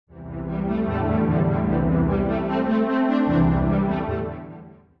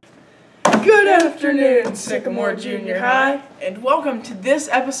afternoon, Sycamore Junior High, and welcome to this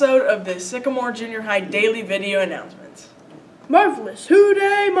episode of the Sycamore Junior High Daily Video Announcements. Marvelous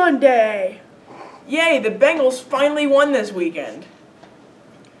Hoo-Day Monday! Yay, the Bengals finally won this weekend.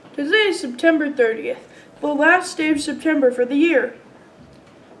 Today is September 30th, the last day of September for the year.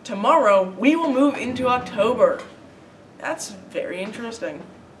 Tomorrow, we will move into October. That's very interesting.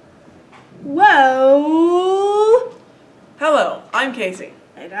 Well... Hello, I'm Casey.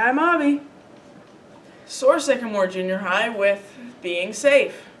 And I'm Avi. Source Sycamore Junior High with being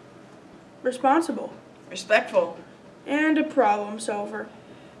safe, Responsible. respectful. And a problem solver.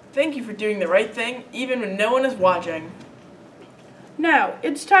 Thank you for doing the right thing, even when no one is watching. Now,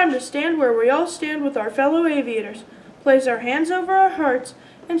 it's time to stand where we all stand with our fellow aviators, place our hands over our hearts,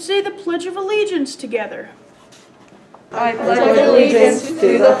 and say the Pledge of Allegiance together. I pledge allegiance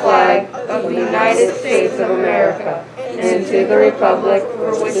to the flag of the United States of America and to the republic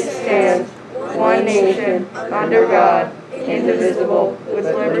for which it stands, one nation, under God, indivisible, with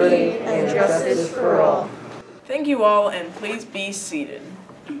liberty and justice for all. Thank you all, and please be seated.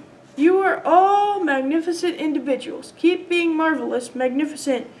 You are all magnificent individuals. Keep being marvelous,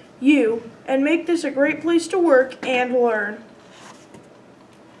 magnificent, you, and make this a great place to work and learn.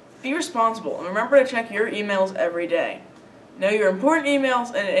 Be responsible, and remember to check your emails every day. Know your important emails,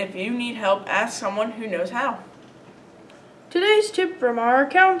 and if you need help, ask someone who knows how. Today's tip from our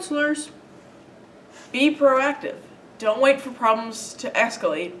counselors. Be proactive. Don't wait for problems to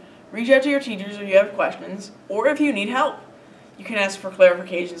escalate. Reach out to your teachers if you have questions, or if you need help. You can ask for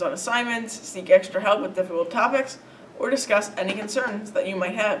clarifications on assignments, seek extra help with difficult topics, or discuss any concerns that you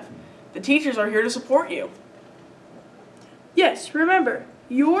might have. The teachers are here to support you. Yes, remember,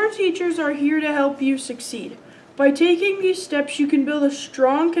 your teachers are here to help you succeed. By taking these steps, you can build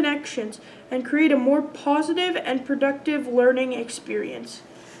strong connections and create a more positive and productive learning experience.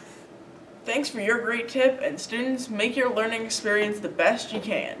 Thanks for your great tip, and students, make your learning experience the best you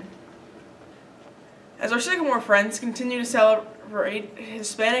can. As our Sycamore friends continue to celebrate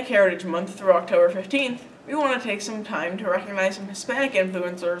Hispanic Heritage Month through October 15th, we want to take some time to recognize some Hispanic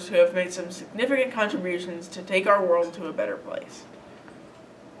influencers who have made some significant contributions to take our world to a better place.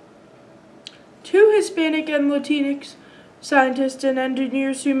 2 Hispanic and Latinx scientists and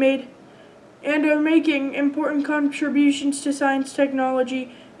engineers who made and are making important contributions to science,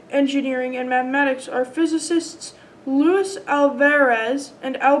 technology, engineering, and mathematics are physicists Luis Alvarez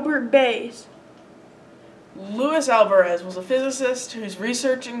and Albert Bayes. Luis Alvarez was a physicist whose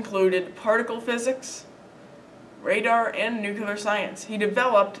research included particle physics, radar, and nuclear science. He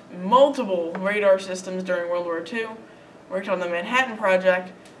developed multiple radar systems during World War II, worked on the Manhattan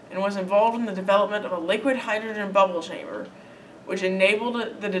Project, and was involved in the development of a liquid hydrogen bubble chamber, which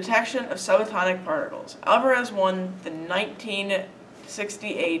enabled the detection of subatomic particles. Alvarez won the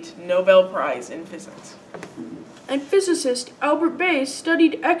 1968 Nobel Prize in Physics. And physicist Albert Bayes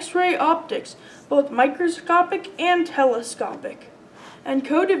studied X-ray optics, both microscopic and telescopic, and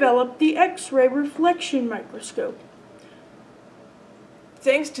co-developed the X-ray reflection microscope.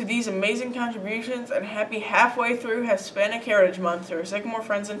 Thanks to these amazing contributions, and happy halfway through Hispanic Heritage Month to our Sycamore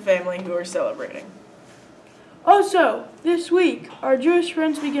friends and family who are celebrating. Also, this week, our Jewish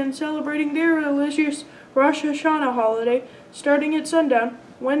friends begin celebrating their religious Rosh Hashanah holiday, starting at sundown,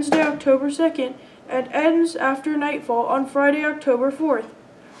 Wednesday, October 2nd, and ends after nightfall on Friday, October 4th.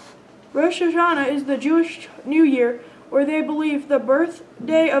 Rosh Hashanah is the Jewish New Year, or they believe the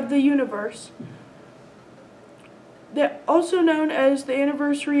birthday of the universe. Also known as the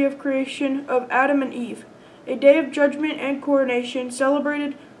anniversary of creation of Adam and Eve, a day of judgment and coronation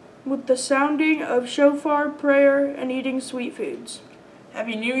celebrated with the sounding of shofar, prayer, and eating sweet foods.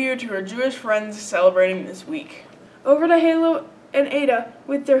 Happy New Year to our Jewish friends celebrating this week. Over to Halo and Ada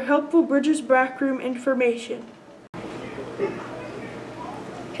with their helpful Bridges Backroom information.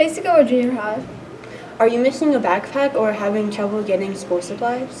 Hey Sycamore Junior High. Are you missing a backpack or having trouble getting school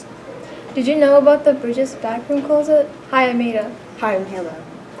supplies? Did you know about the Bridges Backroom Closet? Hi, I'm Ada. Hi, I'm Halo.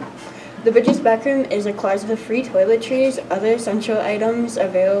 The Bridges Backroom is a closet of free toiletries, other essential items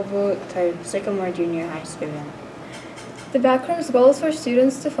available to Sycamore Junior High students. The Backroom's goal is for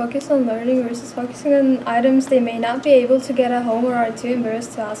students to focus on learning versus focusing on items they may not be able to get at home or are too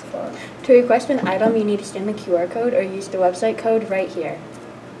embarrassed to ask for. To request an item, you need to scan the QR code or use the website code right here.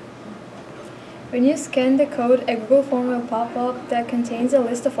 When you scan the code, a Google form will pop up that contains a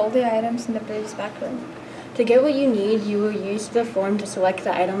list of all the items in the Bridges Backroom. To get what you need, you will use the form to select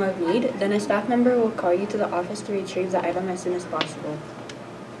the item of need, then a staff member will call you to the office to retrieve the item as soon as possible.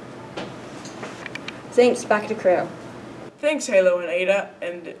 Thanks, back to crew. Thanks, Halo and Ada,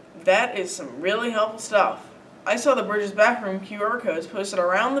 and that is some really helpful stuff. I saw the Bridges Backroom QR codes posted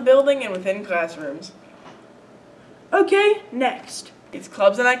around the building and within classrooms. Okay, next. It's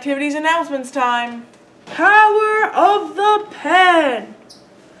clubs and activities announcements time. Power of the Pen.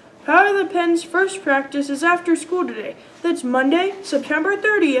 Power of the Pen's first practice is after school today. That's Monday, September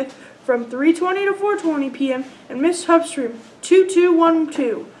 30th from 3:20 to 4:20 p.m. in Miss Huff's room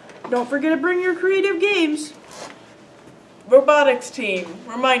 2212. Don't forget to bring your creative games. Robotics team.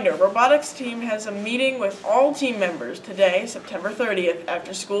 Reminder, robotics team has a meeting with all team members today, September 30th,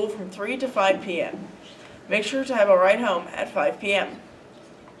 after school from 3 to 5 p.m. Make sure to have a ride home at 5 p.m.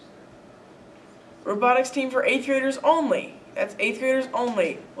 Robotics team for 8th graders only. That's 8th graders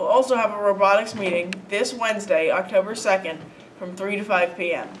only. We'll also have a robotics meeting this Wednesday, October 2nd, from 3 to 5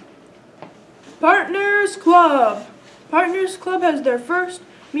 p.m. Partners Club. Partners Club has their first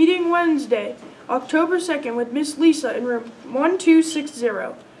meeting Wednesday, October 2nd with Miss Lisa in room 1260.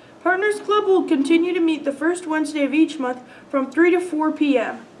 Partners Club will continue to meet the first Wednesday of each month from 3 to 4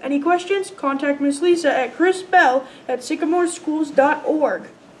 p.m. Any questions? Contact Miss Lisa at chrisbell@sycamoreschools.org.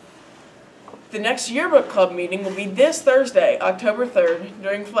 The next yearbook club meeting will be this Thursday, October 3rd,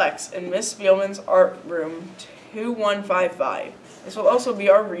 during Flex in Miss Spielman's art room 2155. This will also be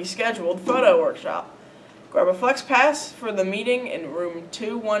our rescheduled photo workshop. Grab a Flex pass for the meeting in room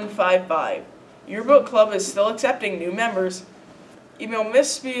 2155. Yearbook club is still accepting new members. Email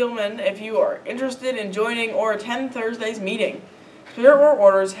Miss Spielman if you are interested in joining or attend Thursday's meeting. Spirit War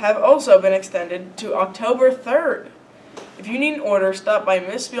orders have also been extended to October 3rd. If you need an order, stop by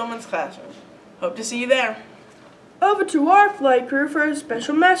Miss Spielman's classroom. Hope to see you there. Over to our flight crew for a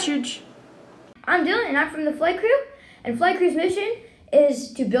special message. I'm Dylan and I'm from the flight crew. And flight crew's mission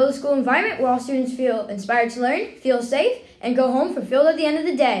is to build a school environment where all students feel inspired to learn, feel safe, and go home fulfilled at the end of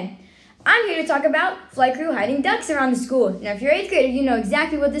the day. I'm here to talk about flight crew hiding ducks around the school. Now, if you're 8th grader, you know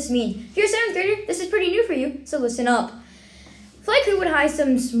exactly what this means. If you're a 7th grader, this is pretty new for you, so listen up. Flight crew would hide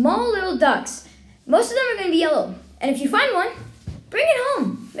some small little ducks. Most of them are going to be yellow. And if you find one, bring it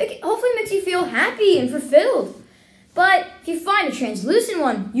home. Hopefully makes you feel happy and fulfilled. But if you find a translucent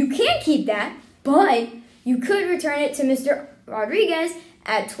one, you can't keep that, but you could return it to Mr. Rodriguez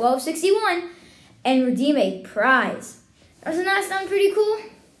at 1261 and redeem a prize. Doesn't that sound pretty cool?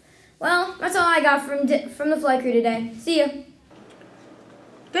 Well, that's all I got from the flight crew today. See ya.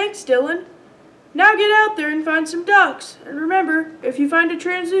 Thanks, Dylan. Now get out there and find some ducks. And remember, if you find a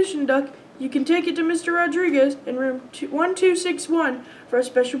translucent duck, you can take it to Mr. Rodriguez in room 1261 for a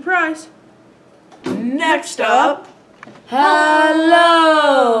special prize. Next up,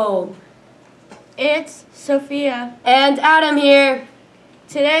 Hello! It's Sophia. And Adam here.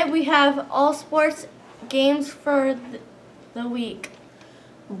 Today we have all sports games for the week.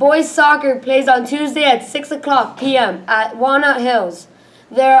 Boys soccer plays on Tuesday at 6 o'clock p.m. at Walnut Hills.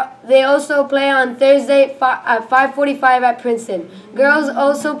 They also play on Thursday at 5:45 at Princeton. Girls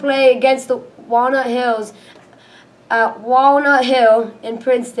also play against the Walnut Hills at Walnut Hill in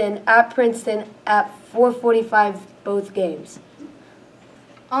Princeton at 4:45 both games.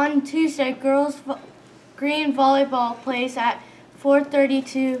 On Tuesday, girls green volleyball plays at 4:30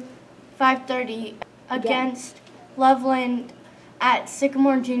 to 5:30 against Loveland at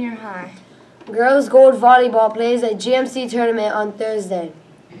Sycamore Junior High. Girls gold volleyball plays a GMC tournament on Thursday.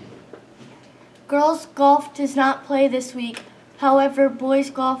 Girls golf does not play this week. However, boys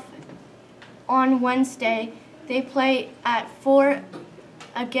golf on Wednesday. They play at 4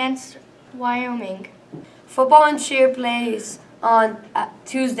 against Wyoming. Football and cheer plays on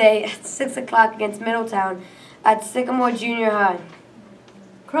Tuesday at 6 o'clock against Middletown at Sycamore Junior High.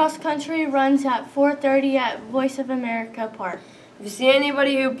 Cross country runs at 4:30 at Voice of America Park. If you see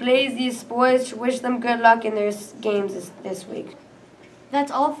anybody who plays these sports, wish them good luck in their games this week. That's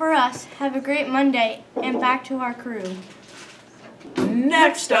all for us. Have a great Monday, and back to our crew.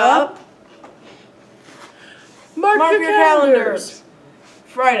 Next up, Mark your calendars.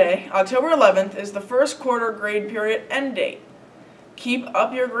 Friday, October 11th is the first quarter grade period end date. Keep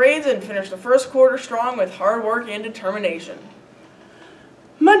up your grades and finish the first quarter strong with hard work and determination.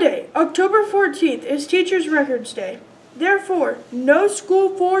 Monday, October 14th is Teachers' Records Day. Therefore, no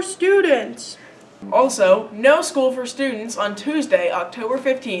school for students. Also, no school for students on Tuesday, October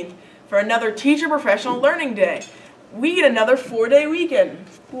 15th for another Teacher Professional Learning Day. We get another 4-day weekend.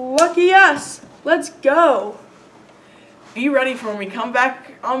 Lucky us. Let's go. Be ready for when we come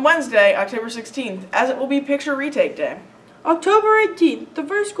back on Wednesday, October 16th, as it will be Picture Retake Day. October 18th, the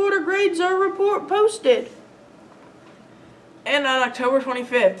first quarter grades are posted. And on October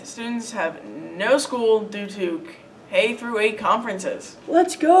 25th, students have no school due to K through 8 conferences.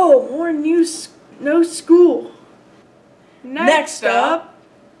 Let's go. More no school. Next up,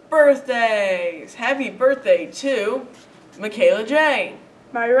 birthdays. Happy birthday to Michaela J.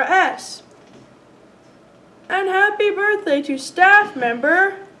 Myra S. And happy birthday to staff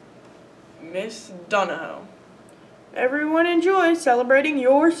member Miss Donahoe. Everyone enjoy celebrating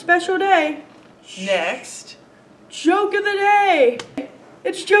your special day. Next. Joke of the day.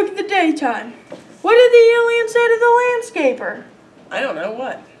 It's joke of the day time. What did the alien say to the landscaper? I don't know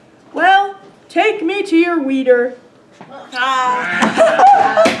what. Well, take me to your weeder. That's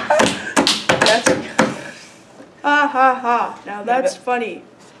a ha ha ha. Now that's funny.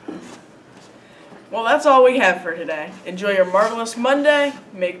 Well, that's all we have for today. Enjoy your marvelous Monday,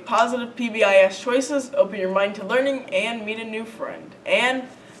 make positive PBIS choices, open your mind to learning, and meet a new friend. And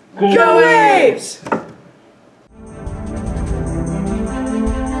Go Waves!